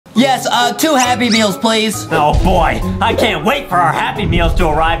Yes, 2 Happy Meals, please. Oh boy, I can't wait for our Happy Meals to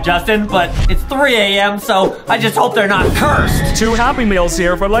arrive, Justin, but it's 3 a.m., so I just hope they're not cursed. 2 Happy Meals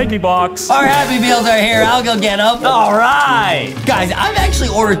here for LankyBox. Our Happy Meals are here. I'll go get them. All right. Guys, I've actually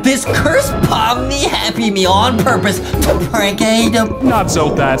ordered this cursed Pomni Happy Meal on purpose to prank Adam. Not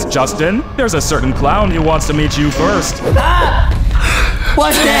so fast, Justin. There's a certain clown who wants to meet you first. Ah!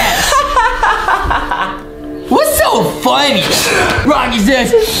 What's that? What's so funny? Rocky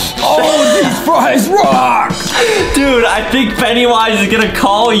says, oh, these fries rock. Dude, I think Pennywise is gonna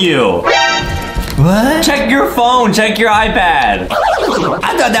call you. What? Check your phone, check your iPad.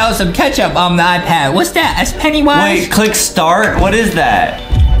 I thought that was some ketchup on the iPad. What's that? That's Pennywise? Wait, click start? What is that?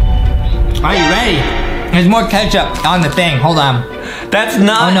 Are you ready? There's more ketchup on the thing. Hold on. That's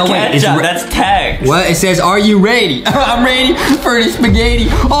not ketchup, that's text. What? It says, are you ready? I'm ready for the spaghetti.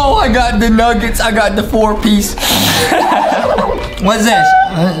 Oh, I got the nuggets. I got the 4-piece. What's this?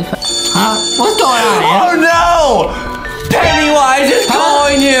 Huh? What's going on, man? Oh no! Pennywise is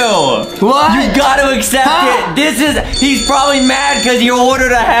calling you! What? You gotta accept it. He's probably mad because you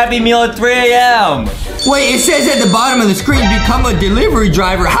ordered a Happy Meal at 3 a.m. Wait, it says at the bottom of the screen, become a delivery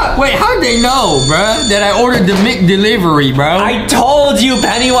driver. Wait, how'd they know, bruh, that I ordered the McDelivery, bro? I told you,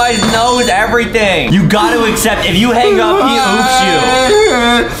 Pennywise knows everything. You gotta accept. If you hang up, he oops you.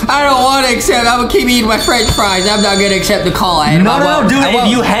 I don't want to accept. I'm gonna keep eating my French fries. I'm not gonna accept the call. No, dude,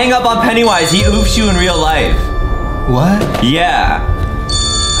 if you hang up on Pennywise, he oops you in real life. What? Yeah.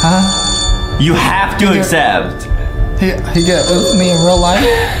 Huh? You have to accept. He gonna oof me in real life?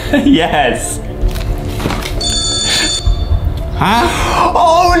 Yes. Huh?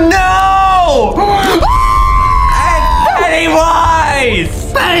 Oh no!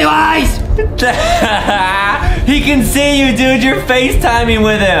 Pennywise! Pennywise! He can see you, dude. You're FaceTiming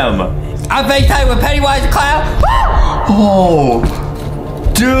with him. I'm FaceTiming with Pennywise the clown? Oh.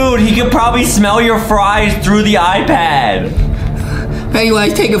 Dude, he could probably smell your fries through the iPad.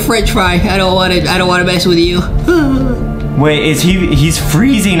 Pennywise, take a French fry. I don't want to mess with you. Wait, he's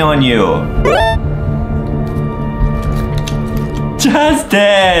freezing on you.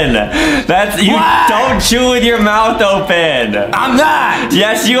 Justin! Don't chew with your mouth open! I'm not!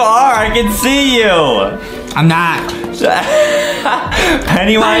 Yes, you are! I can see you! I'm not.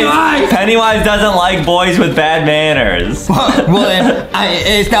 Pennywise doesn't like boys with bad manners. Well,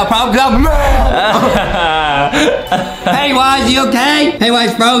 it's not a problem because I'm... Pennywise, you okay?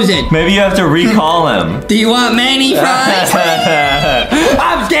 Pennywise frozen. Maybe you have to recall him. Do you want many fries?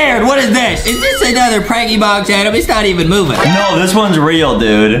 I'm scared. What is this? Is this another pranky box, Adam? It's not even moving. No, this one's real,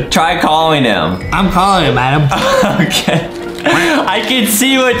 dude. Try calling him. I'm calling him, Adam. Okay. I can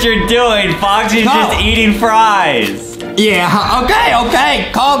see what you're doing. Foxy's just eating fries. Yeah, okay.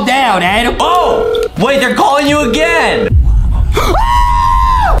 Calm down, Adam. Oh! Wait, they're calling you again.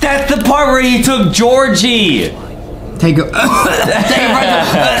 That's the part where he took Georgie. Take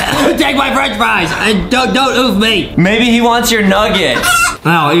my French fries. Don't oof me. Maybe he wants your nuggets.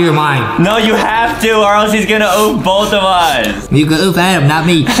 No, you're mine. No, you have to, or else he's gonna oof both of us. You can oof Adam, not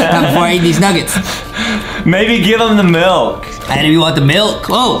me. Not before I eat these nuggets. Maybe give him the milk. Adam, you want the milk?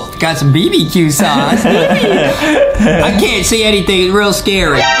 Oh, got some BBQ sauce. I can't see anything. It's real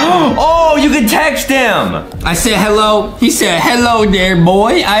scary. Oh, you can text him. I said hello. He said, hello there,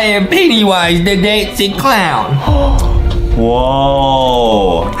 boy. I am Pennywise, the dancing clown.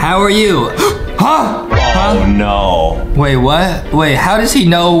 Whoa. How are you? Huh? Oh, no. Wait, what? Wait, how does he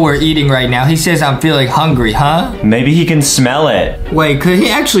know we're eating right now? He says I'm feeling hungry, huh? Maybe he can smell it. Wait, could he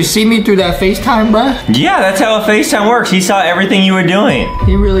actually see me through that FaceTime, bruh? Yeah, that's how a FaceTime works. He saw everything you were doing.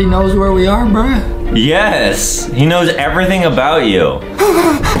 He really knows where we are, bruh? Yes, he knows everything about you.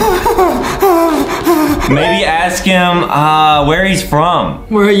 Maybe ask him where he's from.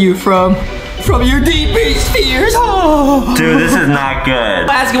 Where are you from? From your deepest fears. Oh. Dude, this is not good.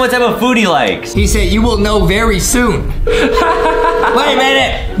 Ask him what type of food he likes. He said you will know very soon. Wait a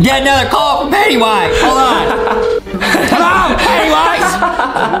minute. Get another call from Pennywise. Hold on. Hello,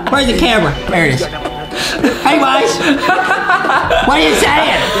 Pennywise. Where's the camera? There it is. Pennywise. What are you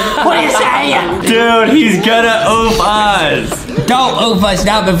saying? What are you saying? Dude, he's gonna oof us. Don't oof us,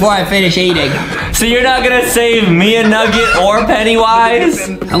 not before I finish eating. So you're not gonna save me a nugget or Pennywise?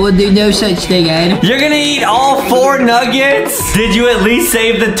 I will do no such thing, Adam. You're gonna eat all 4 nuggets? Did you at least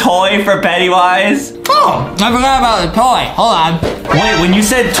save the toy for Pennywise? Oh, I forgot about the toy. Hold on. Wait, when you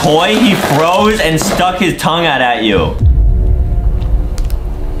said toy, he froze and stuck his tongue out at you.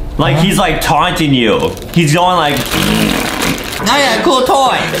 Like he's like taunting you. He's going like... I got a cool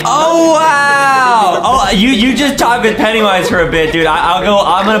toy. Oh, wow. Oh, you just talk with Pennywise for a bit, dude. I'm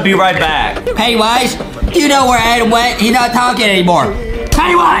gonna be right back. Pennywise, you know where Adam went? He's not talking anymore.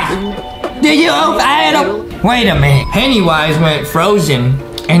 Pennywise! Did you oof Adam? Wait a minute. Pennywise went frozen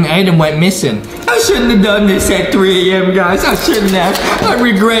and Adam went missing. I shouldn't have done this at 3 a.m. guys. I shouldn't have. I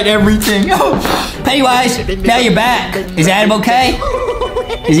regret everything. Oh. Pennywise, now you're back. Is Adam okay?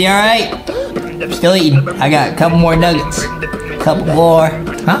 Is he alright? Still eating. I got a couple more nuggets. Couple more.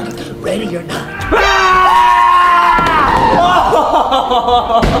 Huh? Ready or not?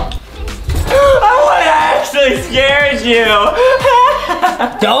 I actually scared you.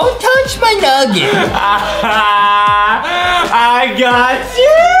 Don't touch my nugget. I got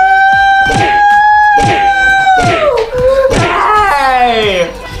you. Hey!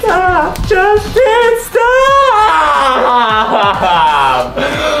 Stop, Justin, stop!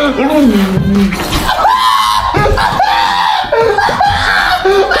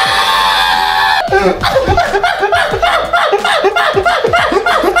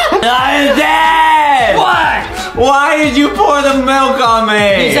 I'm dead! What? Why did you pour the milk on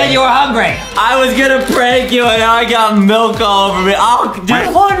me? You said you were hungry. I was gonna prank you and now I got milk all over me. Oh,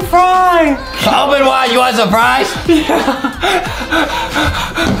 just one fry. Open wide, you want some fries?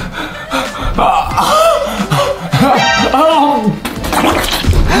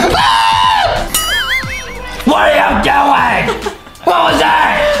 What are you doing? What was that?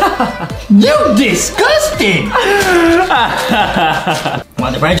 You disgusting!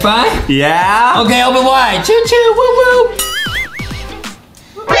 Want the French fry? Yeah? Okay, open wide. Choo choo, woo woo.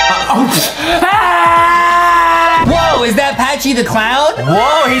 Whoa, is that Patchy the Clown?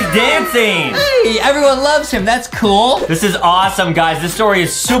 Whoa, he's dancing. Hey, everyone loves him. That's cool. This is awesome, guys. This story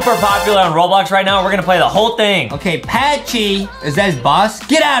is super popular on Roblox right now. We're gonna play the whole thing. Okay, Patchy, is that his boss?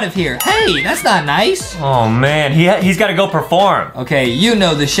 Get out of here. Hey, that's not nice. Oh, man, he's gotta go perform. Okay, you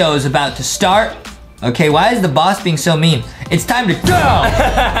know the show is about to start. Okay, why is the boss being so mean? It's time to go!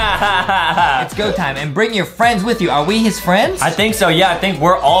 It's go time, and bring your friends with you. Are we his friends? I think so, yeah. I think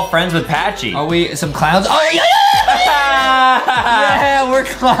we're all friends with Patchy. Are we some clowns? Oh, yeah! Yeah, we're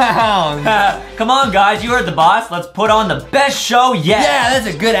clowns. Come on, guys. You heard the boss. Let's put on the best show yet. Yeah, that's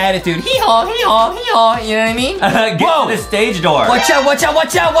a good attitude. Hee-haw, hee-haw, hee-haw. You know what I mean? Get Whoa. to the stage door. Watch out, watch out,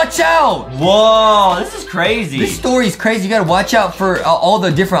 watch out, watch out! Whoa, this is crazy. This story's crazy. You gotta watch out for all the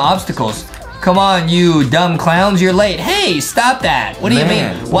different obstacles. Come on, you dumb clowns, you're late. Hey, stop that. What do you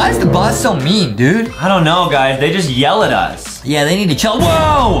mean? Why is the boss so mean, dude? I don't know, guys. They just yell at us. Yeah, they need to chill.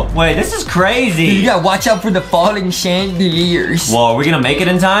 Whoa! Wait, this is crazy. Dude, you gotta watch out for the falling chandeliers. Whoa, are we gonna make it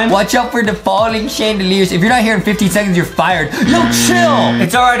in time? Watch out for the falling chandeliers. If you're not here in 15 seconds, you're fired. No, chill!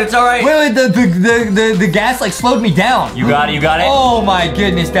 It's alright, it's alright. Wait, the gas like slowed me down. You got it, you got it? Oh my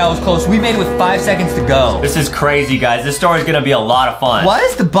goodness, that was close. We made it with 5 seconds to go. This is crazy, guys. This story's gonna be a lot of fun. Why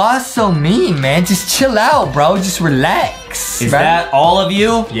is the boss so mean, man? Just chill out, bro. Just relax. Is that all of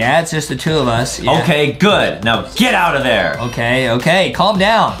you? Yeah, it's just the two of us. Yeah. Okay, good. Now get out of there. Okay, okay. Calm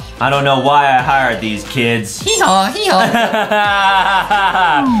down. I don't know why I hired these kids. Hee-haw, hee-haw.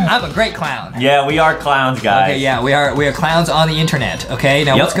 I'm a great clown. Yeah, we are clowns, guys. Okay, yeah, we are clowns on the internet. Okay,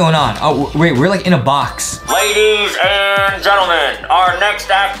 now what's going on? Oh, wait, we're like in a box. Ladies and gentlemen, our next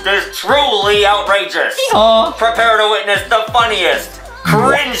act is truly outrageous. Hee-haw. Prepare to witness the funniest,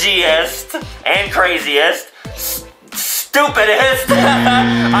 cringiest, and craziest, stupidest,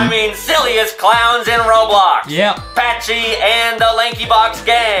 I mean silliest clowns in Roblox. Yep. Patchy and the LankyBox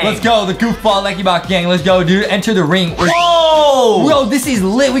gang. Let's go, the goofball LankyBox gang. Let's go, dude. Enter the ring. Whoa! Whoa, this is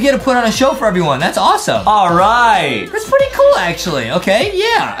lit. We get to put on a show for everyone. That's awesome. All right. That's pretty cool, actually. Okay,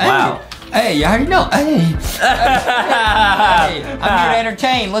 yeah. Wow. Hey, you already know. Hey. Hey, I'm here to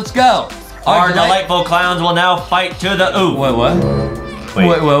entertain. Let's go. Our delightful clowns will now fight to the ooh. Wait, what?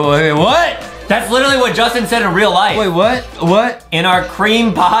 Wait, what? That's literally what Justin said in real life. Wait, what? What? In our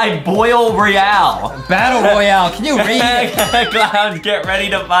cream pie boil royale. Battle Royale. Can you read it? Clowns, get ready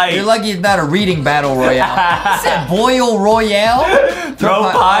to fight. You're lucky it's not a reading Battle Royale. Is that Boil Royale?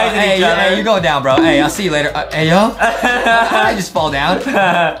 Throw pies at each other. Hey, you're going down, bro. Hey, I'll see you later. Hey, yo. I just fall down.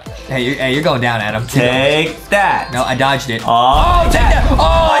 Hey, you're going down, Adam. Take that. No, I dodged it. Oh, take that. Oh,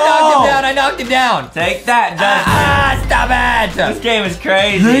 I knocked him down. Take that, Justin. Stop it. This game is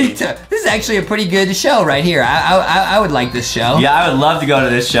crazy. This is actually a pretty good show right here. I would like this show. Yeah, I would love to go to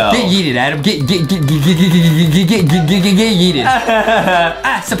this show. Get yeeted, Adam. Get yeeted.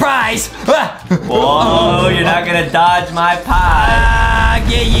 Surprise. Whoa, you're not gonna dodge my pie.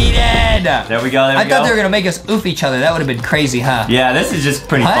 Get yeeted. There we go, I thought they were gonna make us oof each other. That would have been crazy, huh? Yeah, this is just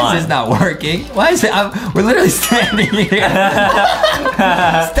pretty fun. Why is this not working? Why is it? We're literally standing here.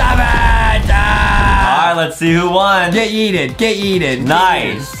 Stop it! Alright, let's see who won. Get yeeted. Get yeeted.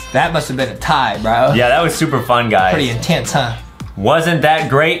 Nice. That must have been a tie, bro. Yeah, that was super fun, guys. Pretty intense, huh? Wasn't that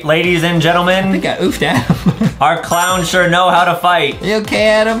great, ladies and I gentlemen? think I oofed Adam. Our clowns sure know how to fight. You okay,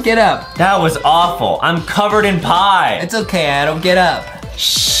 Adam? Get up. That was awful. I'm covered in pie. It's okay, Adam. Get up.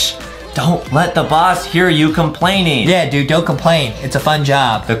 Shh. Don't let the boss hear you complaining. Yeah, dude, don't complain. It's a fun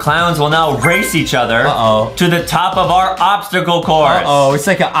job. The clowns will now race each other to the top of our obstacle course. Uh-oh, it's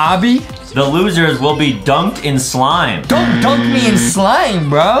like an obby? The losers will be dunked in slime. Don't dunk me in slime,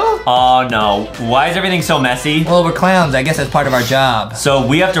 bro. Oh no, why is everything so messy? Well, we're clowns. I guess that's part of our job. So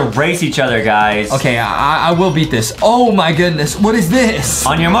we have to race each other, guys. Okay, I will beat this. Oh my goodness, what is this?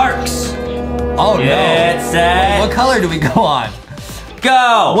 On your marks. Oh Get set. no. What color do we go on?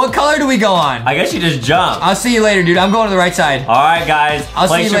 Go. What color do we go on? I guess you just jump. I'll see you later, dude. I'm going to the right side. All right, guys. I'll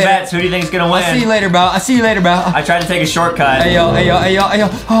see Place you your later. bets. Who do you think's gonna win? I'll see you later, bro. I'll see you later, bro. I tried to take a shortcut. Hey yo, hey yo, hey yo, hey yo.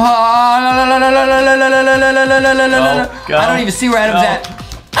 Go. I don't even see where Adam's at.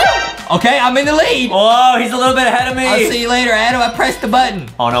 Okay, I'm in the lead. Whoa, he's a little bit ahead of me. I'll see you later, Adam. I pressed the button.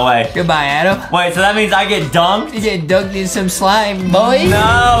 Oh, no way. Goodbye, Adam. Wait, so that means I get dunked? You get dunked in some slime, boy.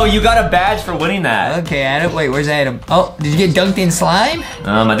 No, you got a badge for winning that. Okay, Adam. Wait, where's Adam? Oh, did you get dunked in slime?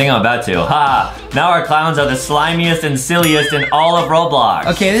 I think I'm about to. Ha! Now our clowns are the slimiest and silliest in all of Roblox.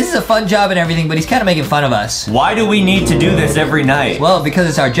 Okay, this is a fun job and everything, but he's kind of making fun of us. Why do we need to do this every night? Well, because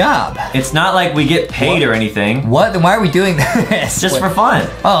it's our job. It's not like we get paid or anything. What? Then why are we doing this? Just for fun.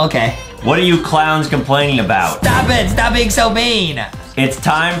 Oh, okay. What are you clowns complaining about? Stop it! Stop being so mean! It's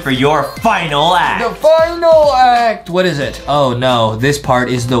time for your final act. The final act! What is it? Oh no, this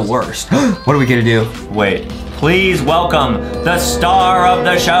part is the worst. What are we gonna do? Wait, please welcome the star of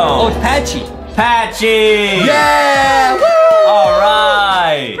the show. Oh, it's Patchy! Patchy! Yeah! Woo! All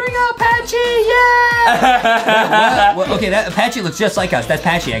right! Bring out Patchy! Yeah! what? Okay, that Patchy looks just like us. That's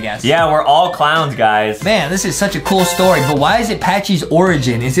Patchy, I guess. Yeah, we're all clowns, guys. Man, this is such a cool story, but why is it Patchy's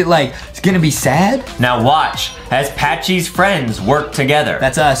origin? Is it like, it's gonna be sad? Now watch as Patchy's friends work together.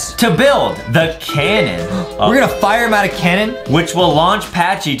 That's us. To build the cannon. We're gonna fire him out of cannon? Which will launch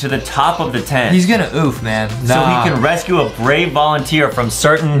Patchy to the top of the tent. He's gonna oof, man. So he can rescue a brave volunteer from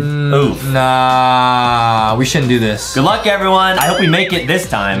certain oof. Nah, we shouldn't do this. Good luck, everyone. I hope we make it this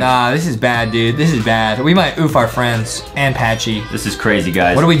time. Nah, this is bad, dude. This is bad. We might oof our friends and Patchy. This is crazy,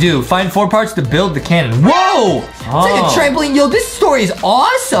 guys. What do we do? Find 4 parts to build the cannon. Whoa! It's like a trampoline. Yo, this story is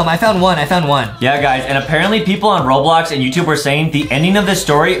awesome. I found one. Yeah, guys, and apparently people on Roblox and YouTube were saying the ending of this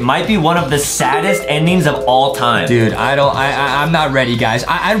story might be one of the saddest endings of all time. Dude, I'm not ready, guys.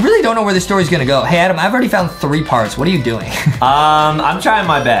 I really don't know where this story's gonna go. Hey, Adam, I've already found 3 parts. What are you doing? I'm trying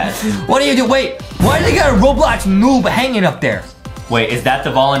my best. What are you doing? Wait, why do they got a Roblox noob hanging up there? Wait, is that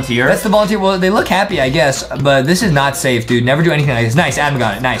the volunteer? That's the volunteer. Well, they look happy, I guess, but this is not safe, dude. Never do anything like this. Nice, Adam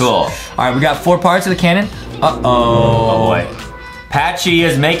got it. Nice. Cool. All right, we got 4 parts of the cannon. Uh-oh. Oh, boy. Patchy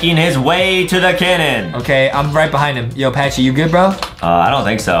is making his way to the cannon. Okay, I'm right behind him. Yo, Patchy, you good, bro? I don't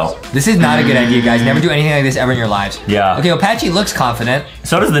think so. This is not a good idea, guys. Never do anything like this ever in your lives. Yeah. Okay, well, Patchy looks confident.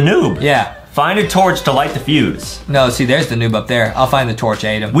 So does the noob. Yeah. Find a torch to light the fuse. No, see, there's the noob up there. I'll find the torch,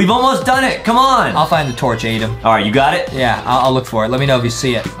 ate him. We've almost done it. Come on. I'll find the torch, ate him. All right, you got it? Yeah, I'll look for it. Let me know if you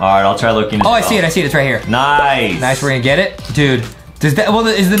see it. All right, I'll try looking. Oh, I see it. I see it. It's right here. Nice. Nice, we're gonna get it. Dude, is the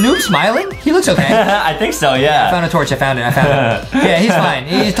noob smiling? He looks okay. I think so, yeah. I found a torch. I found it. Yeah, he's fine.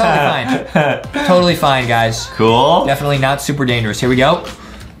 He's totally fine. Totally fine, guys. Cool. Definitely not super dangerous. Here we go.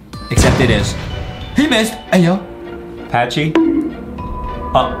 Except it is. He missed. Hey, yo. Patchy.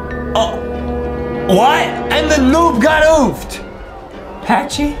 What? And the noob got oofed.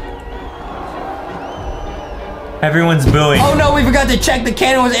 Patchy? Everyone's booing. Oh no, we forgot to check the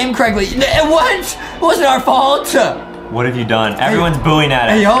cannon was aimed correctly. What? It wasn't our fault. What have you done? Everyone's booing at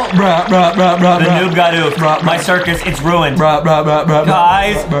it. Hey, yo. Bruh. The noob got oofed. My circus, it's ruined.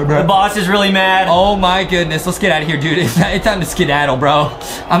 Guys, the boss is really mad. Oh my goodness, let's get out of here, dude. It's time to skedaddle, bro.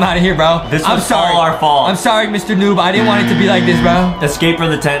 I'm out of here, bro. This was all our fault. I'm sorry, Mr. Noob. I didn't want it to be like this, bro. Escape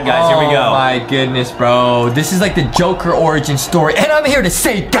from the tent, guys. Here we go. Oh my goodness, bro. This is like the Joker origin story, and I'm here to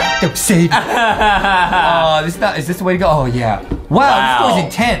save Gotham City. Oh, is this the way to go? Oh yeah. Wow. This story's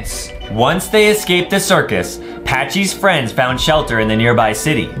intense. Once they escaped the circus, Patchy's friends found shelter in the nearby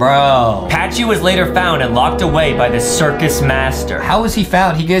city. Bro. Patchy was later found and locked away by the circus master. How was he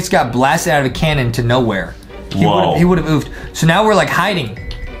found? He just got blasted out of a cannon to nowhere. He would have oofed. So now we're like hiding.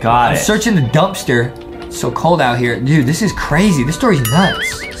 I'm searching the dumpster. It's so cold out here. Dude, this is crazy. This story's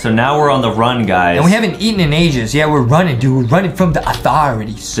nuts. So now we're on the run, guys. And we haven't eaten in ages. Yeah, we're running, dude. We're running from the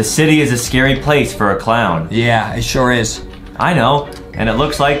authorities. The city is a scary place for a clown. Yeah, it sure is. I know. And it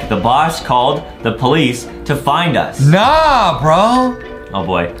looks like the boss called the police to find us. Nah, bro. Oh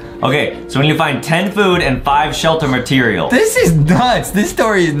boy. Okay, so we need to find 10 food and 5 shelter material. This is nuts. This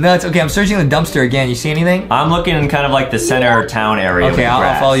story is nuts. Okay, I'm searching the dumpster again. You see anything? I'm looking in kind of like the center town area. Okay,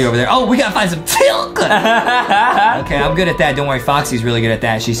 I'll follow you over there. Oh, we gotta find some tilka. Okay, I'm good at that. Don't worry, Foxy's really good at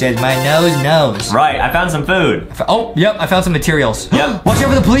that. She says, my nose knows. Right, I found some food. Oh, yep, I found some materials. Yep. Watch out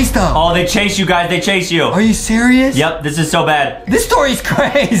for the police, though. Oh, they chase you guys. They chase you. Are you serious? Yep, this is so bad. This story's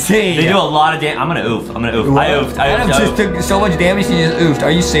crazy. They do a lot of damage. I'm gonna oof. I oofed. Adam just took so much damage he just oofed.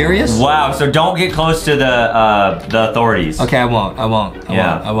 Are you serious? Wow, so don't get close to the authorities. Okay, I won't. I won't.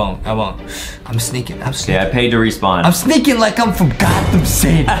 I'm sneaking. Okay, I paid to respawn. I'm sneaking like I'm from Gotham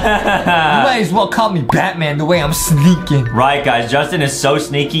City. You might as well call me Batman the way I'm sneaking. Right, guys. Justin is so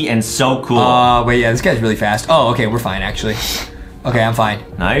sneaky and so cool. Wait, yeah, this guy's really fast. Oh, okay, we're fine, actually. Okay, I'm fine.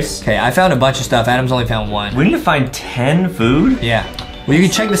 Nice. Okay, I found a bunch of stuff. Adam's only found one. We need to find 10 food? Yeah. Well, you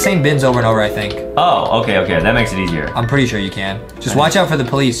can check the same bins over and over, I think. Oh, okay. That makes it easier. I'm pretty sure you can. Just watch out for the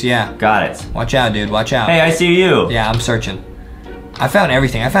police, yeah. Got it. Watch out, dude. Watch out. Hey, I see you. Yeah, I'm searching. I found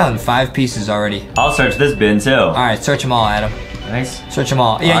everything. I found 5 pieces already. I'll search this bin, too. All right, search them all, Adam. Nice. Search them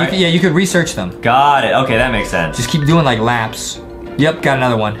all. Yeah, right. you could research them. Got it. Okay, that makes sense. Just keep doing like laps. Yep, got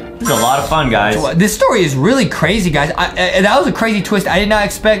another one. This is a lot of fun, guys. So, this story is really crazy, guys. That was a crazy twist. I did not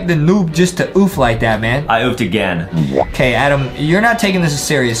expect the noob just to oof like that, man. I oofed again. Okay, Adam, you're not taking this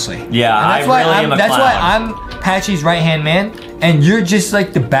seriously. Yeah, I really am a clown. That's why I'm Patchy's right-hand man, and you're just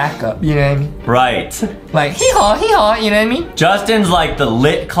like the backup, you know what I mean? Right. Like, hee-haw, you know what I mean? Justin's like the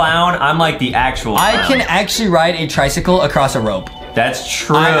lit clown. I'm like the actual clown. I can actually ride a tricycle across a rope. That's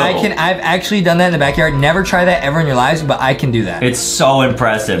true. I've actually done that in the backyard. Never try that ever in your lives, but I can do that. It's so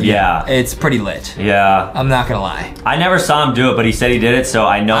impressive, yeah. It's pretty lit. Yeah. I'm not gonna lie. I never saw him do it, but he said he did it, so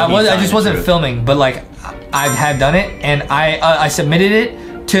I know I just wasn't filming, but like, I have done it, and I submitted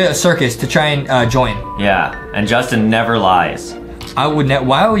it to a circus to try and join. Yeah, and Justin never lies. I would not.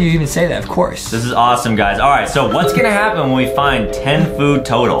 Why would you even say that? Of course. This is awesome, guys. All right, so what's gonna happen when we find 10 food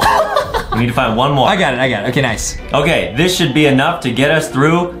total? We need to find one more. I got it. Okay, nice. Okay, this should be enough to get us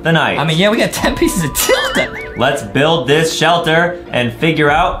through the night. I mean, yeah, we got 10 pieces of tilted. Let's build this shelter and figure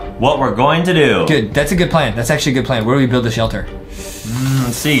out what we're going to do. Good, that's a good plan. That's actually a good plan. Where do we build the shelter?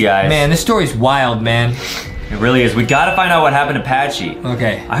 Let's see, guys. Man, this story's wild, man. It really is. We gotta find out what happened to Patchy.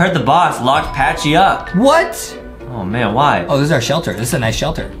 Okay. I heard the boss locked Patchy up. What? Oh man, why? Oh, this is our shelter. This is a nice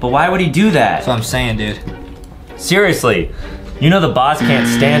shelter. But why would he do that? That's what I'm saying, dude. Seriously, you know the boss can't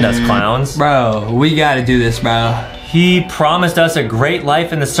stand us clowns. Bro, we gotta do this, bro. He promised us a great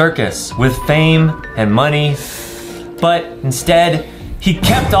life in the circus with fame and money, but instead, he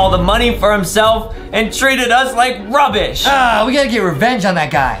kept all the money for himself and treated us like rubbish. We gotta get revenge on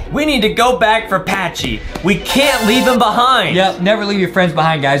that guy. We need to go back for Patchy. We can't leave him behind. Yep, never leave your friends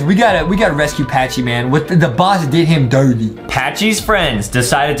behind, guys. We gotta rescue Patchy, man. The boss did him dirty. Patchy's friends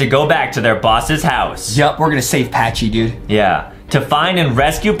decided to go back to their boss's house. Yep, we're gonna save Patchy, dude. Yeah, to find and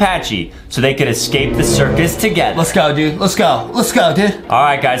rescue Patchy so they could escape the circus together. Let's go, dude. Let's go, dude. All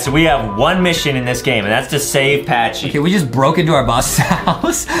right, guys, so we have one mission in this game, and that's to save Patchy. Okay, we just broke into our boss's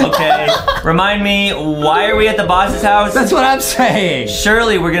house. Okay, remind me, why are we at the boss's house? That's what I'm saying.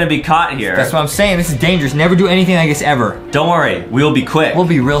 Surely we're gonna be caught here. That's what I'm saying. This is dangerous. Never do anything like this ever. Don't worry, we'll be quick. We'll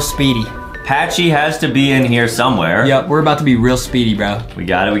be real speedy. Patchy has to be in here somewhere. Yep, we're about to be real speedy, bro. We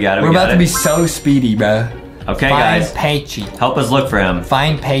got it. We're about to be so speedy, bro. Okay, guys. Find Patchy. Help us look for him.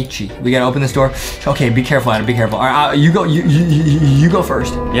 Find Patchy. We gotta open this door. Okay, be careful, Adam. Be careful. All right, you go. You go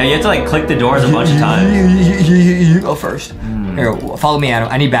first. Yeah, you have to like click the doors a bunch of times. You go first. Here, follow me, Adam.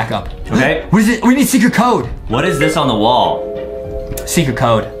 I need backup. Okay. What is it? We need secret code. What is this on the wall? Secret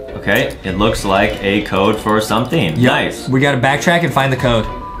code. Okay, it looks like a code for something. Yep. Nice. We gotta backtrack and find the code.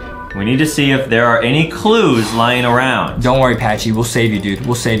 We need to see if there are any clues lying around. Don't worry, Patchy. We'll save you, dude.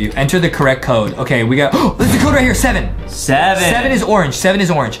 We'll save you. Enter the correct code. Okay, we got. Oh, there's the code right here. 7. 7 is orange. 7 is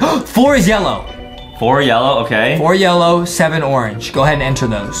orange. 4 is yellow. 4 yellow. Okay. 4 yellow, 7 orange. Go ahead and enter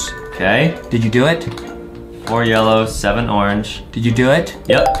those. Okay. Did you do it? 4 yellow, 7 orange. Did you do it?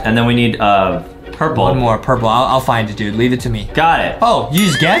 Yep. And then we need purple. One more purple. I'll find it, dude. Leave it to me. Got it. Oh, you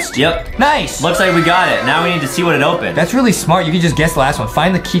just guessed? Yep. Nice. Looks like we got it. Now we need to see what it opens. That's really smart. You can just guess the last one.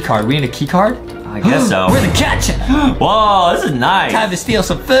 Find the key card. We need a key card? I guess so. We're the catcher. Whoa, this is nice. Time to steal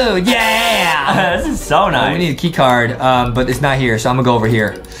some food. Yeah. This is so nice. We need a key card, but it's not here, so I'm gonna go over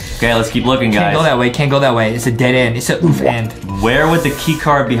here. Okay, let's keep looking, guys. Can't go that way. Can't go that way. It's a dead end. It's a oof end. Where would the key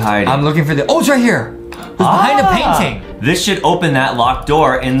card be hiding? I'm looking for the. Oh, it's right here. It was behind a painting. This should open that locked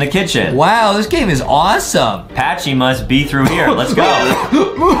door in the kitchen. Wow, this game is awesome. Patchy must be through here. Let's go.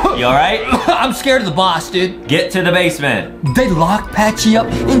 You all right? I'm scared of the boss, dude. Get to the basement. They locked Patchy up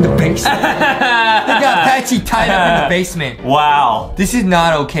in the basement. They got Patchy tied up in the basement. Wow. This is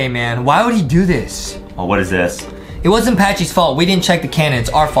not okay, man. Why would he do this? Oh, what is this? It wasn't Patchy's fault. We didn't check the cannon. It's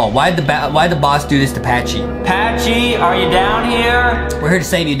our fault. Why'd the boss do this to Patchy? Patchy, are you down here? We're here to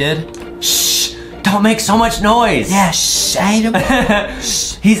save you, dude. Shh! Don't make so much noise. Yeah, shh. I hate him.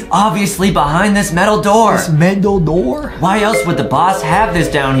 Shh. He's obviously behind this metal door. This metal door? Why else would the boss have this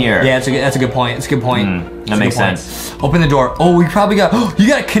down here? Yeah, that's a good point. It's a good point. That makes sense. Open the door. Oh, we probably got. You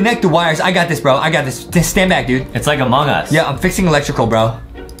gotta connect the wires. I got this, bro. I got this. Just stand back, dude. It's like Among Us. Yeah, I'm fixing electrical, bro.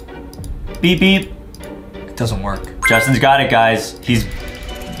 Beep beep. It doesn't work. Justin's got it, guys. He's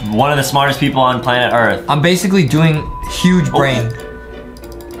one of the smartest people on planet Earth. I'm basically doing huge brain.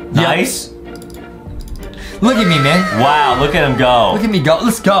 Nice. Yep. Look at me, man. Wow, look at him go. Look at me go.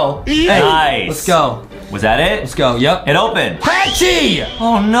 Let's go. Hey, Nice. let's go. Was that it? Let's go. Yep. It opened. Patchy!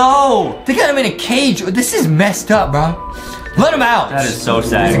 Oh no! They got him in a cage. This is messed up, bro. Let him out. That is so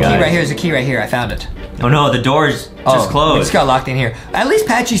sad, There's a guys. key right here. There's a key right here. I found it. Oh no, the door's just We closed. just got locked in here. At least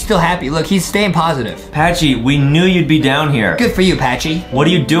Patchy's still happy. Look, he's staying positive. Patchy, we knew you'd be down here. Good for you, Patchy. What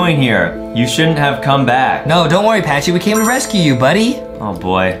are you doing here? You shouldn't have come back. No, don't worry, Patchy. We came to rescue you, buddy. Oh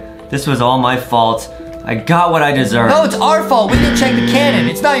boy, this was all my fault. I got what I deserved. No, it's our fault. We didn't check the cannon.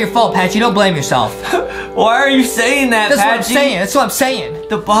 It's not your fault, Patchy. Don't blame yourself. Why are you saying that, That's Patchy? what I'm saying. That's what I'm saying.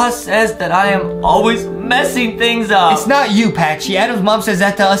 The boss says that I am always messing things up. It's not you, Patchy. Adam's mom says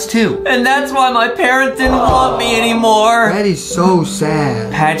that to us, too. And that's why my parents didn't want me anymore. That is so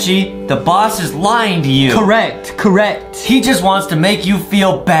sad. Patchy, the boss is lying to you. Correct. Correct. He just wants to make you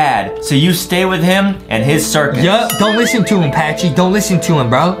feel bad, so you stay with him and his circus. Yup. Don't listen to him, Patchy. Don't listen to him,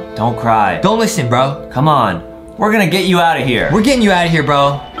 bro. Don't cry. Don't listen, bro. Come on. We're gonna get you out of here. We're getting you out of here,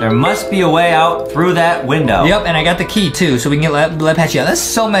 bro. There must be a way out through that window. Yep, and I got the key, too, so we can let Patchy out. That's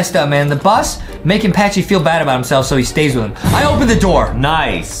so messed up, man. The boss making Patchy feel bad about himself so he stays with him. I opened the door.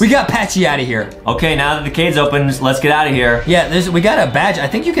 Nice. We got Patchy out of here. Okay, now that the cage's open, let's get out of here. Yeah, we got a badge. I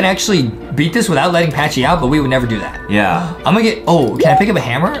think you can actually beat this without letting Patchy out, but we would never do that. Yeah. I'm gonna get, can I pick up a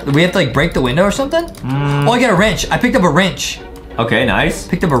hammer? Do we have to like break the window or something? Oh, I got a wrench. I picked up a wrench. Okay, nice.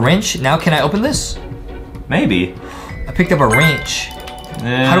 Picked up a wrench. Now can I open this? Maybe. I picked up a wrench.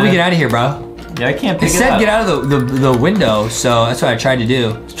 How do we get out of here, bro? Yeah, I can't pick It it said up. get out of the window, so that's what I tried to do.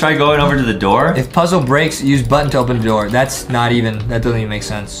 Let's try going over to the door. If puzzle breaks, use button to open the door. That doesn't even make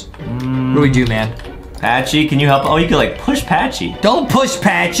sense. What do we do, man? Patchy, can you help? Oh, you can like push Patchy. Don't push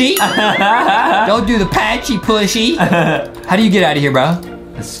Patchy. Don't do the Patchy pushy. How do you get out of here, bro?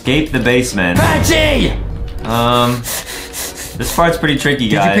 Escape the basement. Patchy! This part's pretty tricky,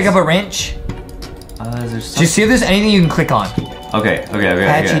 guys. Did you pick up a wrench? Is there Just see if there's anything you can click on. Okay.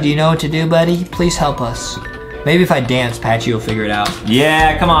 Patchy, do you know what to do, buddy? Please help us. Maybe if I dance, Patchy will figure it out.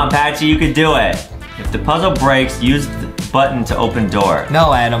 Yeah, come on, Patchy, you can do it. If the puzzle breaks, use the button to open door.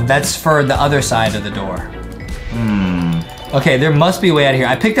 No, Adam, that's for the other side of the door. Okay, there must be a way out of here.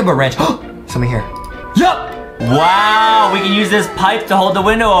 I picked up a wrench. Something here. Yup! Wow, we can use this pipe to hold the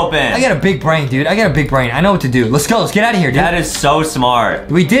window open. I got a big brain, dude. I got a big brain. I know what to do. Let's go. Let's get out of here, dude. That is so smart.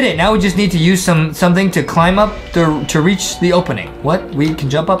 We did it. Now we just need to use something to climb up to reach the opening. What? We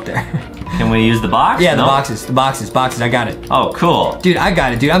can jump up there. Can we use the box? Yeah, No? the boxes. I got it. Oh, cool. Dude, I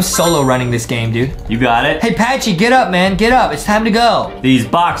got it, dude. I'm solo running this game, dude. You got it? Hey, Patchy, get up, man. Get up. It's time to go. These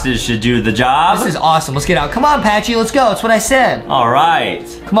boxes should do the job. This is awesome. Let's get out. Come on, Patchy. Let's go. That's what I said. All right.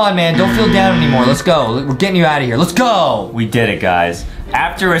 Come on, man. Don't feel down anymore. Let's go. We're getting you out of here. Let's go. We did it, guys.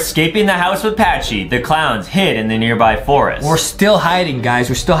 After escaping the house with Patchy, the clowns hid in the nearby forest. We're still hiding, guys.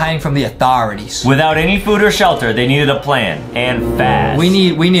 We're still hiding from the authorities. Without any food or shelter, they needed a plan, and fast. We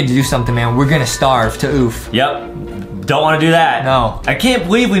need to do something, man. We're gonna starve to oof. Yep. Don't want to do that. No. I can't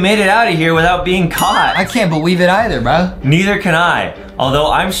believe we made it out of here without being caught. I can't believe it either, bro. Neither can I. Although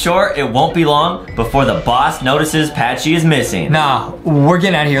I'm sure it won't be long before the boss notices Patchy is missing. Nah, we're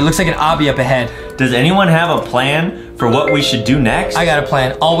getting out of here. Looks like an obby up ahead. Does anyone have a plan for what we should do next? I got a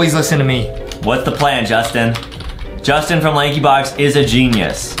plan. Always listen to me. What's the plan, Justin? Justin from LankyBox is a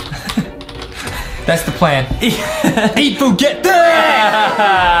genius. That's the plan. Eat food, get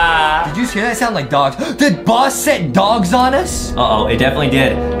there! Did you just hear that sound like dogs? Did boss set dogs on us? Uh-oh, it definitely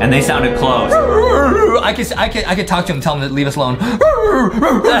did. And they sounded close. I could talk to him and tell him to leave us alone.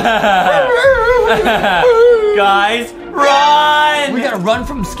 Guys, run! We gotta run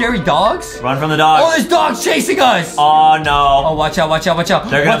from scary dogs? Run from the dogs. Oh, there's dogs chasing us. Oh, no. Oh, watch out, watch out, watch out.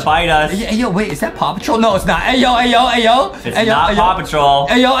 They're gonna bite us. Hey, yo, wait, is that Paw Patrol? No, it's not. Hey, yo, hey, yo, hey, yo. It's not Paw Patrol.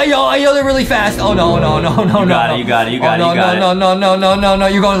 Hey, yo, hey, yo, hey, yo, they're really fast. Oh, no, no, no, no, no. You got it, you got it, you got it, you got it. No, no, no, no, no, no.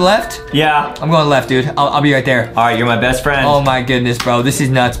 You going left? Yeah. I'm going left, dude. I'll be right there. All right, you're my best friend. Oh, my goodness, bro. This is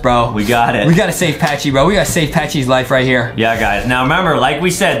nuts, bro. We got it. We gotta save Patchy, bro. We gotta save Patchy's life right here. Yeah, guys. Now, remember, like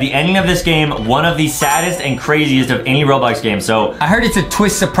we said, the ending of this game, one of the saddest and craziest of any Roblox game, so... I heard it's a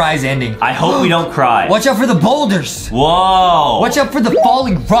twist surprise ending. I hope we don't cry. Watch out for the boulders. Whoa. Watch out for the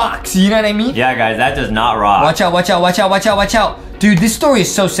falling rocks. You know what I mean? Yeah, guys, that does not rock. Watch out, watch out, watch out, watch out, watch out. Dude, this story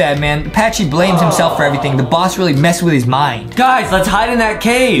is so sad, man. Patchy blames himself for everything. The boss really messed with his mind. Guys, let's hide in that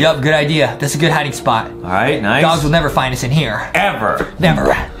cave. Yup, good idea. That's a good hiding spot. All right, nice. Dogs will never find us in here. Ever.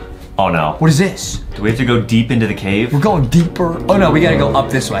 Never. Oh, no. What is this? Do we have to go deep into the cave? We're going deeper. Oh, no, we gotta go up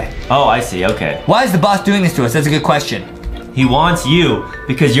this way. Oh, I see. Okay. Why is the boss doing this to us? That's a good question. He wants you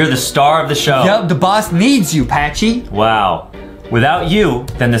because you're the star of the show. Yup, the boss needs you, Patchy. Wow. Without you,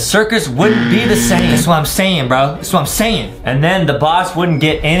 then the circus wouldn't be the same. That's what I'm saying, bro. That's what I'm saying. And then the boss wouldn't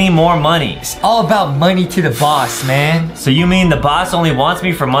get any more money. It's all about money to the boss, man. So you mean the boss only wants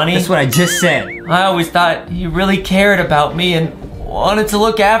me for money? That's what I just said. I always thought he really cared about me and wanted to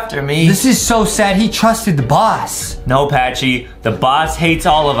look after me. This is so sad. He trusted the boss. No, Patchy. The boss hates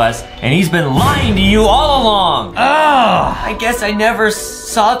all of us, and he's been lying to you all along. I guess I never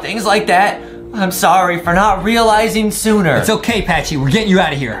saw things like that. I'm sorry for not realizing sooner. It's okay, Patchy. We're getting you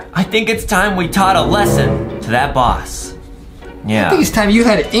out of here. I think it's time we taught a lesson to that boss. Yeah. I think it's time you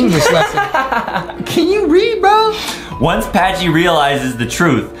had an English lesson. Can you read, bro? Once Patchy realizes the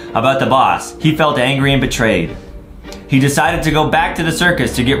truth about the boss, he felt angry and betrayed. He decided to go back to the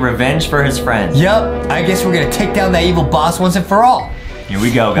circus to get revenge for his friends. Yup. I guess we're gonna take down that evil boss once and for all. Here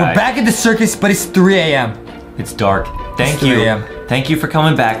we go, guys. We're back at the circus, but it's 3 a.m. It's dark. Thank It's you. 3 a.m. Thank you for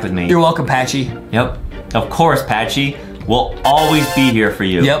coming back with me. You're welcome, Patchy. Yep. Of course, Patchy. We'll always be here for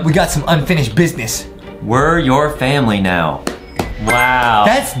you. Yep, we got some unfinished business. We're your family now. Wow.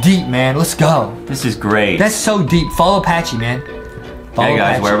 That's deep, man. Let's go. This is great. That's so deep. Follow Patchy, man. Follow Hey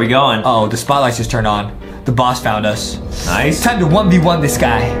guys, Patchy. where are we going? Oh, the spotlights just turned on. The boss found us. It's Nice. time to 1v1 this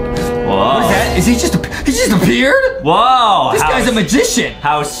guy. Whoa. What is that? Is he just appeared? Whoa. This guy's a magician.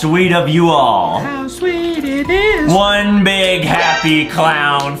 How sweet of you all. How sweet it is. One big happy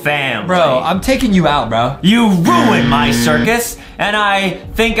clown family. Bro, I'm taking you out, bro. You ruined my circus, and I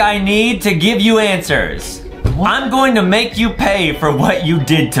think I need to give you answers. I'm going to make you pay for what you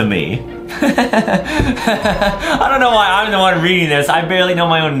did to me. I don't know why I'm the one reading this. I barely know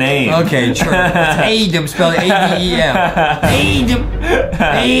my own name. Okay, true. It's Adam, spelled A-D-E-M.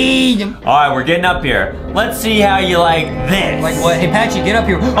 Adam. All right, we're getting up here. Let's see how you like this. Like what? Hey, Patchy, get up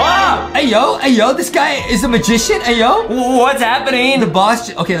here. Ah! Hey, yo, this guy is a magician. Hey, yo. What's happening? The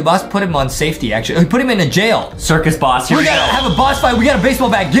boss put him on safety, actually. He put him in a jail. Circus boss, here we We go. gotta have a boss fight. We got a baseball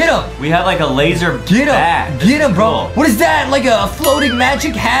bat. Get him. We have like a laser Get him. bat. Get him, bro. Cool. What is that? Like a floating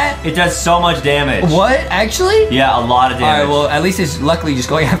magic hat? It does so much damage. What? Actually? Yeah, a lot of All right, damage. well, at least it's luckily just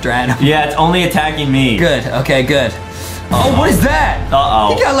going after Adam. Yeah, it's only attacking me. Good. Okay, good. Oh, what is that?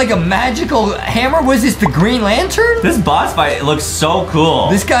 Uh-oh. He got like a magical hammer. What is this, the Green Lantern? This boss fight looks so cool.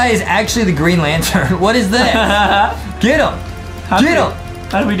 This guy is actually the Green Lantern. What is that? Get him. Get him.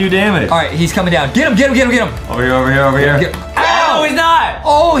 How do we do damage? All right, he's coming down. Get him, get him, get him, get him. Over here, over here, over here. Ow! Oh, he's not!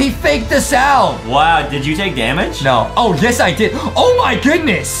 Oh, he faked us out. Wow, did you take damage? No. Oh, yes, I did. Oh, my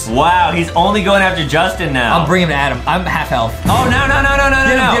goodness. Wow, he's only going after Justin now. I'm bringing him to Adam. I'm half health. Oh, no, no, no, no, no,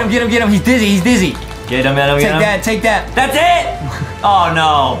 Get him, no. get him, get him, get him. He's dizzy, he's dizzy. Get him, get him, Take get him. that, take that. That's it! Oh,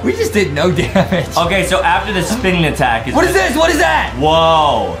 no. We just did no damage. Okay, so after the spinning attack... What is this? What is that?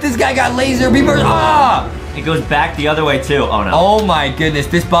 Whoa. This guy got laser beamers. Ah! It goes back the other way, too. Oh, no. Oh, my goodness.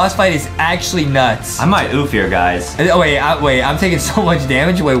 This boss fight is actually nuts. I might oof here, guys. Oh, wait, I'm taking so much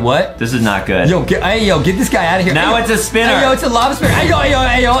damage. Wait, what? This is not good. Yo, get this guy out of here. Now Hey, it's a spinner. Hey, yo, it's a lava spinner. Hey, yo, hey, yo,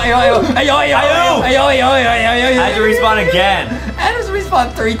 hey, yo, hey, yo, hey, yo, hey, yo, hey, yo, hey, yo, hey, yo, hey, yo, hey, yo, hey, yo. I had to respawn again. Adam's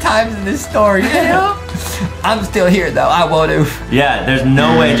respawned 3 times in this story, you know? I'm still here, though. I won't oof. Yeah, there's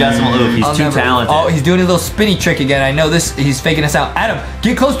no way Justin will oof. He's I'll too never- talented. Oh, he's doing a little spinny trick again. I know this. He's faking us out. Adam,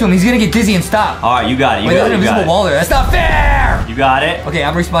 get close to him. He's gonna get dizzy and stop. All right, you got it. You Wait, got there's it. an You got invisible it. wall there. That's not fair! You got it. Okay,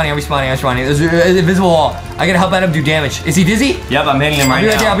 I'm respawning. There's an invisible wall. I gotta help Adam do damage. Is he dizzy? Yep, I'm hitting him right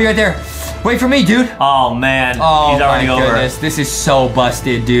now. I'll be right there. Wait for me, dude. Oh man, Oh, he's already my over. goodness. This is so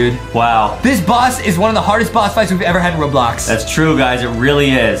busted, dude. Wow. This boss is one of the hardest boss fights we've ever had in Roblox. That's true, guys. It really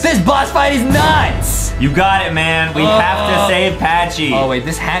is. This boss fight is nuts! You got it, man. We have to save Patchy. Oh, wait.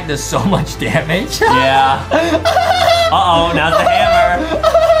 This hat does so much damage. Yeah. Uh-oh, now's the hammer.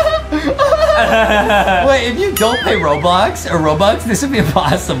 Wait, if you don't play Roblox or Robux, this would be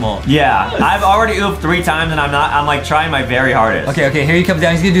impossible. Yeah, I've already oofed 3 times and I'm like trying my very hardest. Okay, here he comes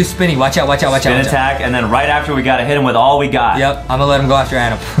down. He's gonna do spinning. Watch out, watch out, watch out. Spin attack, and then right after we gotta hit him with all we got. Yep, I'm gonna let him go after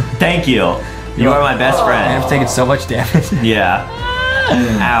Adam. Thank you. You are my best friend. Adam's taking so much damage. Yeah.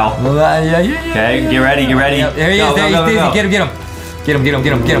 Ow. Yeah. Okay, get ready. Yep, there he is. There he is. Get him.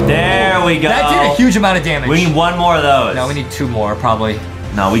 There we go. That did a huge amount of damage. We need 1 more of those. No, we need 2 more, probably.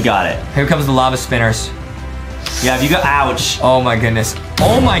 No, we got it. Here comes the lava spinners. Yeah, if you got, ouch. Oh my goodness,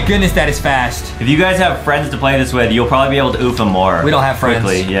 that is fast. If you guys have friends to play this with, you'll probably be able to oof them more. We don't have friends.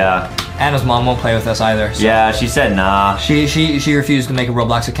 Quickly, yeah. Adam's mom won't play with us either. So. Yeah, she said nah. She refused to make a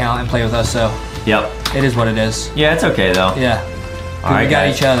Roblox account and play with us, so. Yep. It is what it is. Yeah, it's okay though. Yeah. All right, we got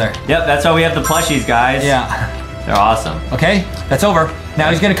each other. Yep, that's why we have the plushies, guys. Yeah. They're awesome. Okay, that's over. Now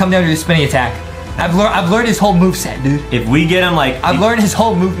he's gonna come down to the spinning attack. I've learned his whole move set, dude. If we get him like... I've learned his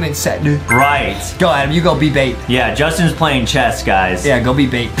whole movement set, dude. Right. Go, Adam, you go be bait. Yeah, Justin's playing chess, guys. Yeah, go be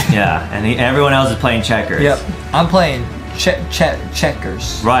bait. Yeah, and everyone else is playing checkers. Yep, I'm playing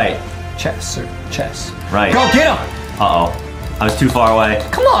checkers. Right. Chess. Right. Go get him! Uh-oh. I was too far away.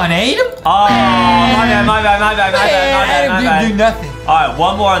 Come on, Adam. Oh, my bad. Adam didn't do nothing. All right,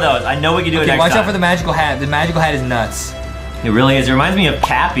 1 more of those. I know we can do it next watch time. out for the magical hat. The magical hat is nuts. It really is. It reminds me of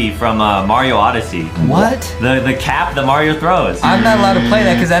Cappy from Mario Odyssey. What? The cap that Mario throws. I'm not allowed to play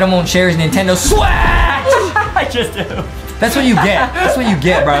that because Adam won't share his Nintendo Switch. I just do. That's what you get. That's what you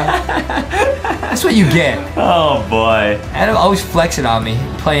get, bro. That's what you get. Oh boy. Adam always flexing on me.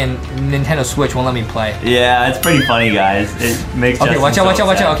 Playing Nintendo Switch won't let me play. Yeah, it's pretty funny, guys. It makes. Okay, watch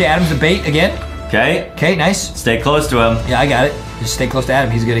out. Okay, Adam's the bait again. Okay. Okay, nice. Stay close to him. Yeah, I got it. Just stay close to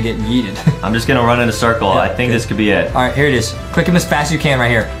Adam. He's gonna get yeeted. I'm just gonna run in a circle. Yeah, I think this could be it. All right, here it is. Click him as fast as you can right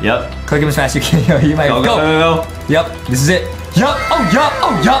here. Yep. Click him as fast as you can. Yo, you might go. Yep, this is it. Yup.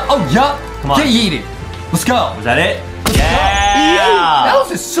 Oh, yup. Come on. Get yeeted. Let's go. Was that it? Yeah. That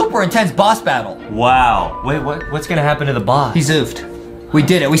was a super intense boss battle. Wow. Wait, what's gonna happen to the boss? He's oofed. We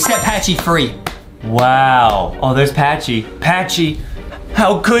did it. We set Patchy free. Wow. Oh, there's Patchy. Patchy,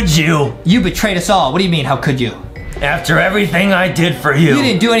 how could you? You betrayed us all. What do you mean, how could you? After everything I did for you. You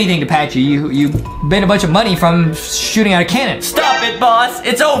didn't do anything to Patchy. You made a bunch of money from shooting out a cannon. Stop it, boss.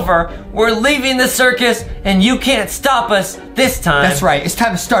 It's over. We're leaving the circus, and you can't stop us this time. That's right. It's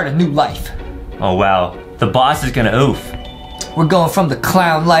time to start a new life. Oh, wow. The boss is gonna oof. We're going from the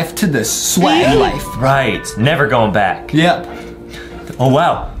clown life to the swag life. Right. Never going back. Yep. Oh,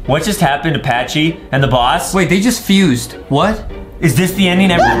 wow. What just happened to Patchy and the boss? Wait, they just fused. What? Is this the ending?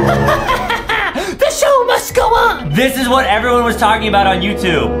 The show must go on. This is what everyone was talking about on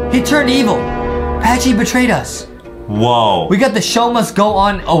YouTube. He turned evil. Patchy betrayed us. Whoa. We got the Show Must Go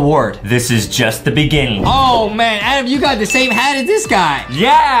On award. This is just the beginning. Oh, man. Adam, you got the same hat as this guy.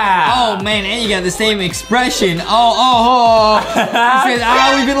 Yeah. Oh, man. And you got the same expression. Oh. He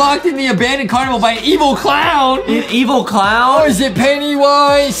says, we've been locked in the abandoned carnival by an evil clown. An evil clown? Or is it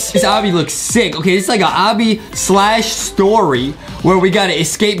Pennywise? This obby looks sick. Okay, it's like an obby / story where we gotta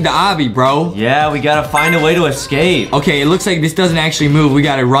escape the obby, bro. Yeah, we gotta find a way to escape. Okay, it looks like this doesn't actually move. We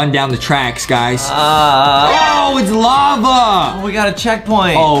gotta run down the tracks, guys. Oh, it's lava. Oh, we got a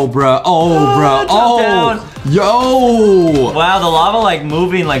checkpoint. Oh, bro. Jump down. Yo. Wow, the lava like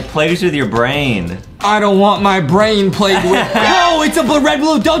moving like plays with your brain. I don't want my brain plagued with. No, it's a red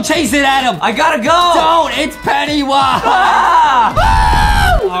blue. Don't chase it, Adam. I gotta go. Don't. It's Pennywise. All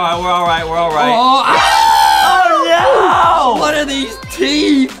right. We're all right. Oh, no. What are these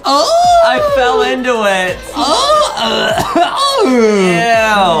teeth? Oh. I fell into it.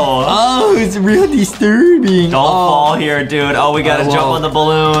 Oh, it's real disturbing. Don't fall here, dude. Oh, we gotta jump on the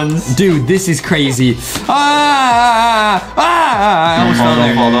balloons. Dude, this is crazy. I almost fell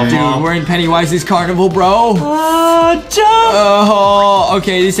there. Dude, we're in Pennywise's carnival, bro. Jump. Oh,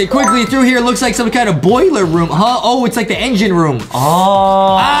 okay. They say quickly through here. Looks like some kind of boiler room, huh? Oh, it's like the engine room.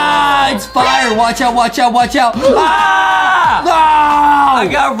 Oh. It's fire. Watch out. I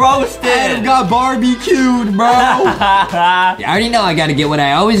got roasted. Adam got barbecued, bro. I already know I gotta get what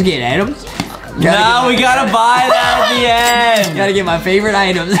I always get, Adam. We gotta buy that at the end. Gotta get my favorite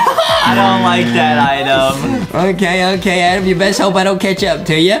items. I don't like that item. Okay, Adam, you best hope I don't catch up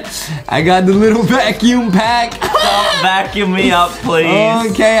to you. I got the little vacuum pack. Don't vacuum me up,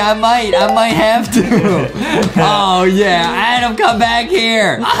 please. Okay, I might have to. Oh, yeah, Adam, come back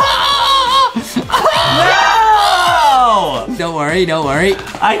here. No! Don't worry, don't worry.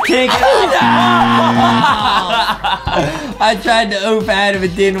 I can't get I tried to oof Adam,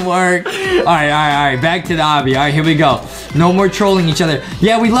 it didn't work. All right. Back to the obby. All right, here we go. No more trolling each other.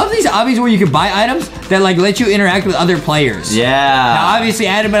 Yeah, we love these obbies where you can buy items that like let you interact with other players. Yeah. Now, obviously,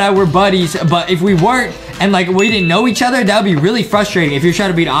 Adam and I were buddies, but if we weren't and like we didn't know each other, that would be really frustrating. If you're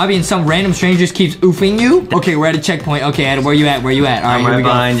trying to beat an obby and some random stranger just keeps oofing you. Okay, we're at a checkpoint. Okay, Adam, where you at? Where you at? All right, I'm here right we go.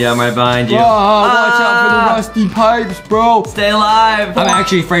 behind you. I'm right behind you. Oh, watch out for the rusty pipes, bro. Stay alive. I'm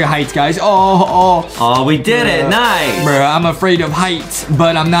actually afraid of heights, guys. Oh, we did it. Nice. bro, I'm afraid of heights,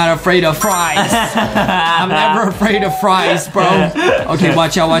 but I'm not afraid of fries. I'm never afraid of fries, bro. Okay,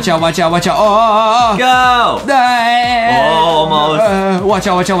 watch out. Oh, Go. Almost. Watch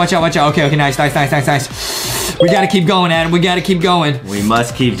out. Okay, nice. We gotta keep going, Adam. We gotta keep going. We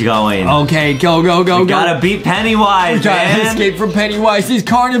must keep going. Okay, go. We gotta beat Pennywise, We gotta man. escape from Pennywise's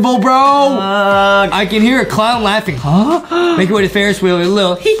carnival, bro. I can hear a clown laughing. Huh? Make your way to Ferris wheel. A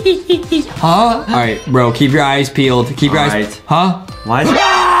little. Huh? All right, bro. Keep your eyes peeled. Keep your eyes. Right. Huh? Why is it?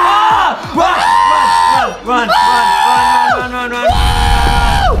 Run.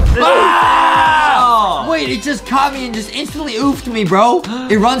 Wait, it just caught me and just instantly oofed me, bro.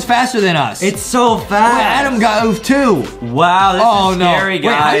 It runs faster than us. It's so fast. Wait, Adam got oofed too. Wow, this is scary, Wait,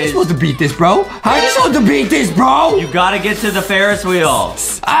 how are you guys. supposed to beat this, bro? How are you supposed to beat this, bro? You gotta get to the Ferris wheel.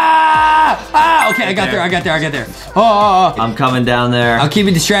 Okay, I got there. Oh. I'm coming down there. I'll keep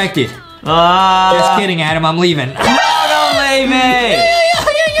you distracted. Just kidding, Adam. I'm leaving. No, don't leave me.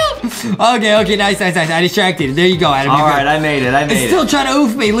 Okay, nice. I distracted. There you go, Adam. All right, I made it. It's still trying to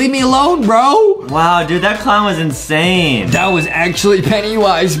oof me. Leave me alone, bro. Wow, dude, that clown was insane. That was actually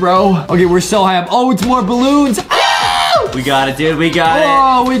Pennywise, bro. Okay, we're so high up. Oh, it's more balloons. We got it, dude. We got it.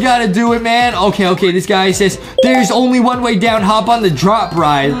 Oh, we gotta do it, man. Okay. This guy says there's only one way down. Hop on the drop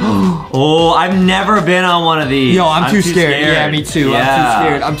ride. Oh, I've never been on one of these. Yo, I'm too scared. Yeah, me too.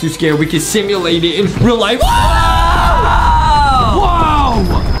 Yeah. I'm too scared. We can simulate it in real life. Whoa!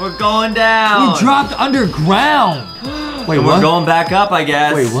 We're going down. We dropped underground. Wait, and what? We're going back up, I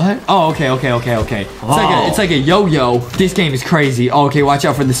guess. Wait, what? Oh, okay. It's like a yo-yo. This game is crazy. Oh, okay, watch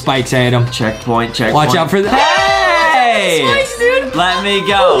out for the spikes, Adam. Checkpoint. Watch out for the... Hey! Spikes, dude. Let me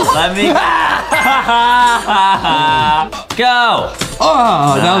go. Go.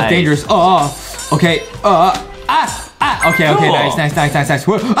 Oh, that was Nice. dangerous. Oh, okay. Okay, Cool. nice.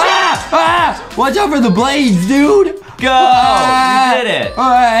 Watch out for the blades, dude. Go. You did it.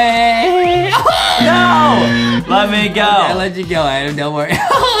 No. Let me go. I let you go, Adam. Don't worry.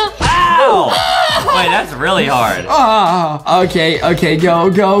 Ow. Wait, that's really hard. Okay. Go.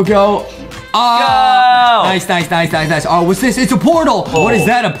 Go. Nice. Oh, what's this? It's a portal. Oh. What is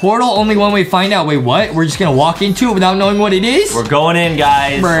that? A portal? Only one way to find out. Wait, what? We're just gonna walk into it without knowing what it is? We're going in,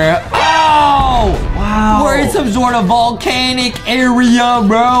 guys. Bruh. Oh! Wow. We're in some sort of volcanic area,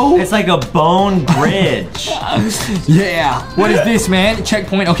 bro. It's like a bone bridge. Yeah. What is this, man?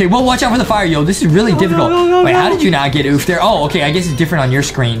 Checkpoint. Okay, well, watch out for the fire, yo. This is really difficult. Wait, how did you not get oofed there? Oh, okay. I guess it's different on your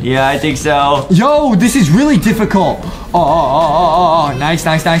screen. Yeah, I think so. Yo, this is really difficult. Oh. Nice.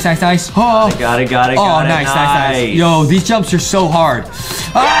 Oh, Got it. nice. Yo, these jumps are so hard.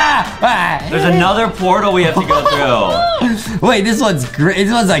 There's another portal we have to go through. Wait, this one's great.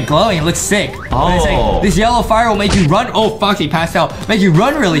 This one's like glowing. It looks sick. Oh. This yellow fire will make you run. Oh, fuck, he passed out. Make you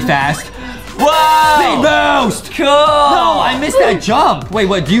run really fast. Whoa! Big boost. Cool. No, I missed that jump. Wait,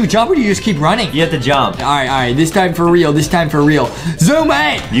 what? Do you jump or do you just keep running? You have to jump. All right. This time for real. Zoom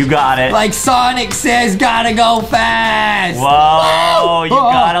in. You got it. Like Sonic says, gotta go fast. Whoa! You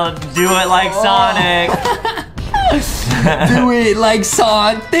gotta do it like Sonic. Do it like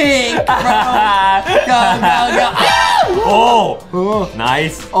Sonic, bro. Go. Oh!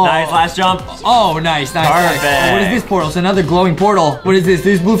 Nice. Nice last jump. Oh, nice. Perfect. Oh, what is this portal? It's another glowing portal. What is this?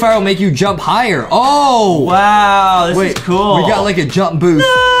 This blue fire will make you jump higher. Oh! Wow, this is cool. We got like a jump boost.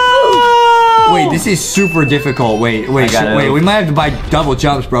 Wait, this is super difficult. Wait. We might have to buy double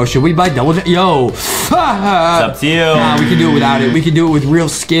jumps, bro. Should we buy double jumps? Yo. It's up to you. Nah, we can do it without it. We can do it with real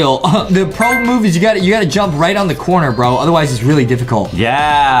skill. The pro move is you gotta jump right on the corner, bro. Otherwise, it's really difficult.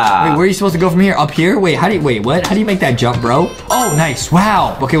 Yeah. Wait, where are you supposed to go from here? Up here? Wait, what? How do you make that jump, bro? Oh, nice.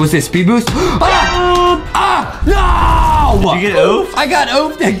 Wow. Okay, what's this? Speed boost? No! Did you get oofed? I got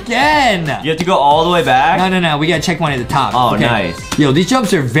oofed again. You have to go all the way back? No. We got to check one at the top. Oh, okay. nice. Yo, these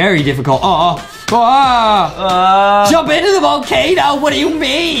jumps are very difficult. Jump into the volcano. What do you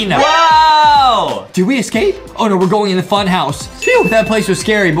mean? Whoa! Did we escape? Oh no, we're going in the fun house. Phew, that place was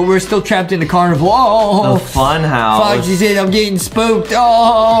scary, but we're still trapped in the carnival. Oh, The fun house. Foxy said I'm getting spooked.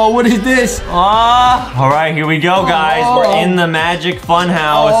 Oh, what is this? All right, here we go, guys. We're in the magic fun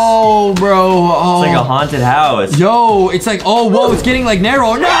house. Oh, bro. Oh. It's like a haunted house. Yo, it's like, oh, whoa, it's getting like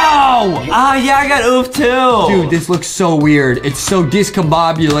narrow. No! Ah, yeah, I got oof too. Dude, this looks so weird. It's so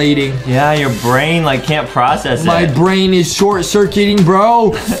discombobulating. Yeah, your brain like can't process My it. brain is short-circuiting,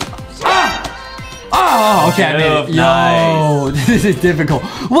 bro. Oh, okay, I made it. Yo, Nice. this is difficult.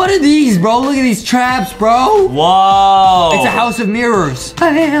 What are these, bro? Look at these traps, bro. Whoa! It's a house of mirrors.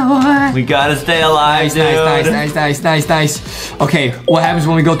 We gotta stay alive, Nice, dude. nice. Okay, what happens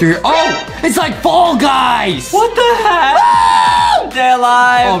when we go through here? Oh, it's like Fall Guys. What the heck? Stay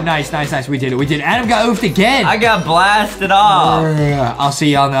alive. Oh, nice. We did it. Adam got oofed again. I got blasted off. I'll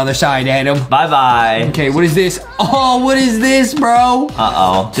see you on the other side, Adam. Bye-bye. Okay, what is this? Oh, what is this, bro?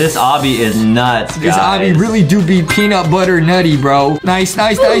 Uh-oh. This obby is nuts, This guys. obby really do be peanut butter nutty, bro. Nice. Oh,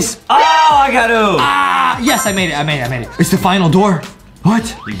 I got oof. Ah, yes, I made it. It's the final door.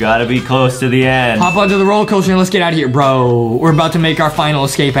 What? You gotta be close to the end. Hop onto the roller coaster and let's get out of here, bro. We're about to make our final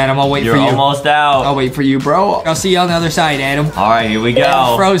escape, Adam. I'll wait You're for you. almost out. I'll wait for you, bro. I'll see you on the other side, Adam. All right, here we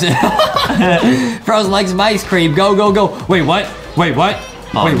go. Frozen. Frozen likes some ice cream. Go. Wait, what? Wait, what?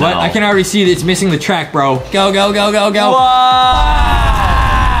 Oh, Wait, what? no. I can already see that it's missing the track, bro. Go. Whoa!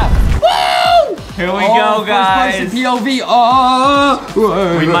 Woo! Here we go, guys. First person POV.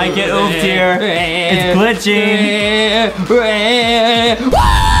 Oh. We might get oofed here. It's glitching.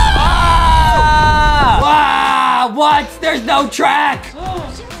 Ah, what? There's no track.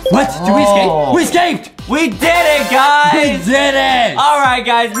 What? Did we escape? We escaped. We did it, guys. We did it. All right,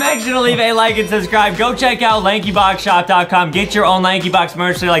 guys. Make sure to leave a like and subscribe. Go check out LankyBoxShop.com. Get your own LankyBox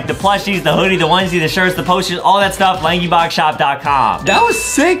merch, like the plushies, the hoodie, the onesie, the shirts, the posters, all that stuff. LankyBoxShop.com. That was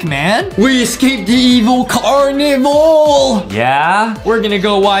sick, man. We escaped the evil carnival. Yeah? We're gonna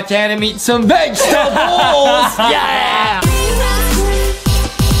go watch Adam eat some vegetables. Yeah.